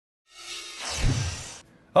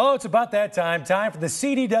Oh, it's about that time. Time for the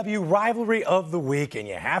CDW Rivalry of the Week, and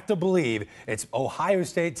you have to believe it's Ohio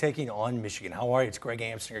State taking on Michigan. How are you? It's Greg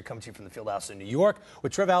Amsinger coming to you from the Fieldhouse in New York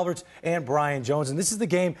with Trev Alberts and Brian Jones. And this is the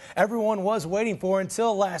game everyone was waiting for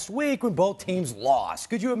until last week when both teams lost.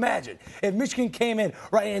 Could you imagine if Michigan came in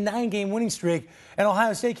right in a 9-game winning streak and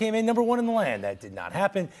Ohio State came in number 1 in the land? That did not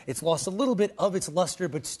happen. It's lost a little bit of its luster,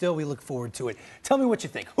 but still we look forward to it. Tell me what you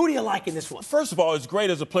think. Who do you like in this one? First of all, it's great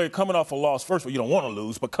as a player coming off a loss. First of all, you don't want to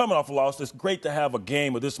lose, but coming off a loss, it's great to have a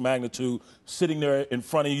game of this magnitude sitting there in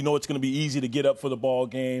front of you. You know it's going to be easy to get up for the ball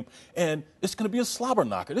game, and it's going to be a slobber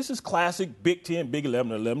knocker. This is classic Big 10, Big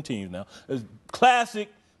 11, 11 teams now. It's classic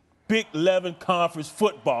Big 11 conference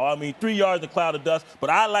football. I mean, 3 yards in a cloud of dust. But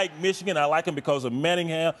I like Michigan. I like them because of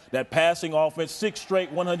Manningham, that passing offense, 6 straight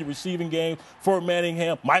 100 receiving games for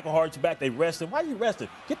Manningham. Michael Hart's back. They rested. Why are you resting?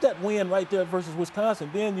 Get that win right there versus Wisconsin.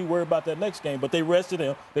 Then you worry about that next game. But they rested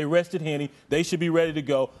him. They rested Henne. They should be ready to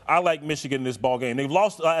go. I like Michigan in this ball game. They've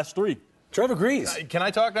lost the last 3. Trev agrees. Can I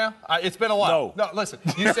talk now? It's been a while. No, listen.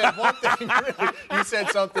 You said one thing. You said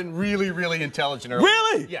something really intelligent earlier.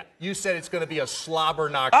 Really? Yeah. You said it's going to be a slobber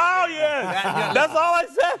knocker. Oh, yeah. That's all I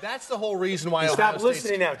said. That's the whole reason why Ohio Stop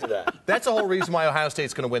listening after that. That's the whole reason why Ohio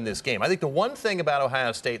State's going to win this game. I think the one thing about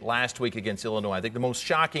Ohio State last week against Illinois, I think the most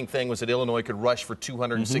shocking thing was that Illinois could rush for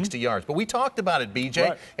 260 yards. But we talked about it,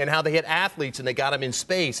 BJ, and how they had athletes and they got them in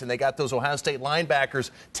space and they got those Ohio State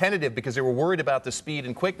linebackers tentative because they were worried about the speed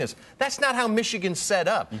and quickness. That's not how Michigan's set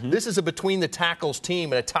up. This is a between the tackles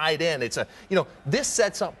team and a tight end. It's this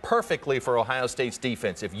sets up perfectly for Ohio State's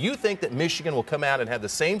defense. If you think that Michigan will come out and have the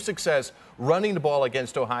same success running the ball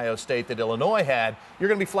against Ohio State that Illinois had, you're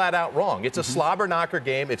going to be flat out wrong. It's a slobber knocker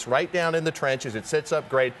game. It's right down in the trenches. It sets up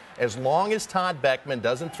great. As long as Todd Beckman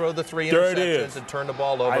doesn't throw the 3 interceptions and turn the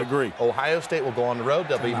ball over, I agree. Ohio State will go on the road.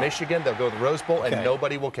 They'll be Michigan. They'll go to the Rose Bowl, and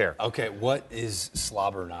nobody will care. Okay, what is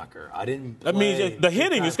slobber knocker? I didn't. That means the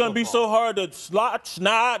hitting is going to be so hard that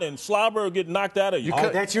snot and slobber get knocked out of you.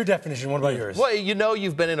 That's your definition. What about yours? Well,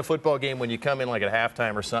 you've been in a football game when you come in like at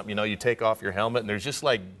halftime or something. You take off your helmet and there's just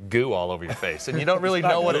like goo all over your face, and you don't really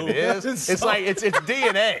know what it is. It's like it's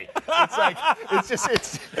DNA.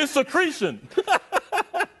 It's secretion.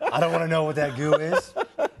 I don't want to know what that goo is.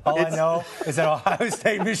 All I know is that Ohio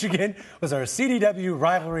State, Michigan was our CDW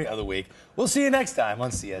Rivalry of the Week. We'll see you next time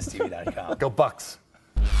on CSTV.com. Go Bucks.